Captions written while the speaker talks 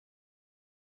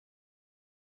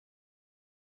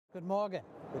Good morning.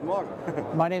 Good morning.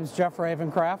 My name is Jeff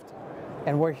Ravencraft,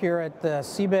 and we're here at the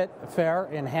Cebit fair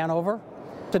in Hanover.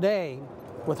 Today,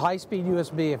 with high-speed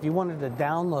USB, if you wanted to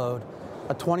download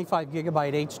a 25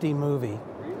 gigabyte HD movie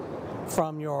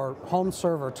from your home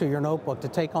server to your notebook to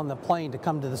take on the plane to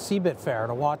come to the Cebit fair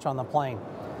to watch on the plane,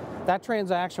 that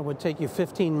transaction would take you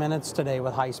 15 minutes today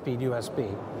with high-speed USB.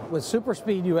 With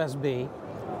SuperSpeed USB,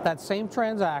 that same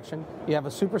transaction, you have a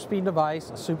SuperSpeed device,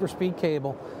 a SuperSpeed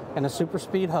cable, and a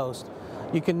SuperSpeed host.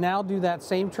 You can now do that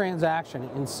same transaction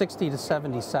in 60 to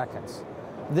 70 seconds.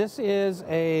 This is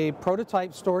a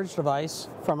prototype storage device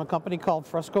from a company called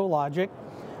Fresco Logic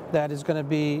that is going to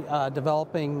be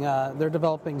developing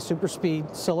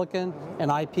SuperSpeed silicon and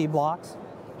IP blocks.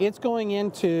 It's going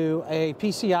into a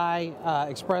PCI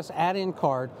Express add-in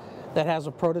card that has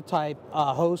a prototype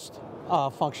host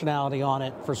functionality on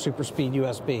it for SuperSpeed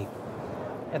USB.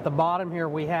 At the bottom here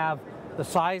we have the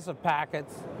size of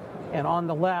packets, and on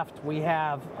the left we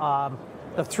have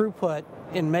the throughput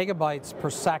in megabytes per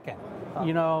second.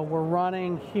 You know, we're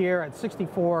running here at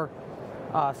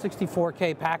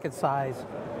 64K packet size,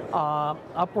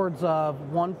 upwards of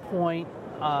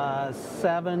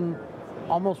 1.7,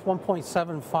 almost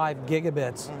 1.75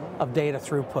 gigabits of data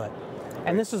throughput.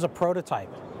 And this is a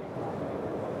prototype.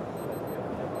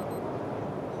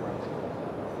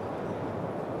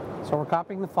 So we're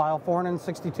copying the file,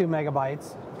 462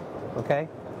 megabytes, okay?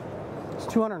 It's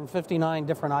 259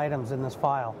 different items in this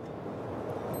file.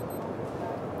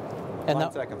 And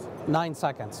 9 seconds. 9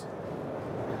 seconds.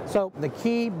 So the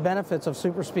key benefits of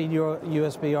SuperSpeed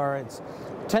USB are it's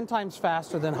 10 times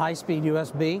faster than high-speed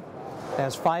USB. It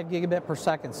has 5 gigabit per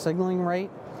second signaling rate.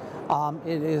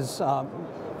 It is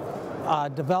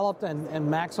developed and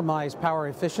maximized power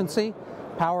efficiency.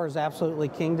 Power is absolutely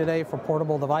king today for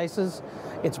portable devices.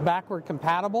 It's backward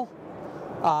compatible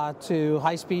to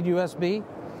high-speed USB,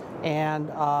 and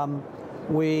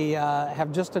we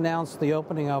have just announced the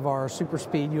opening of our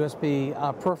SuperSpeed USB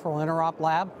peripheral interop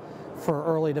lab for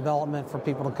early development for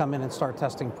people to come in and start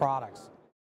testing products.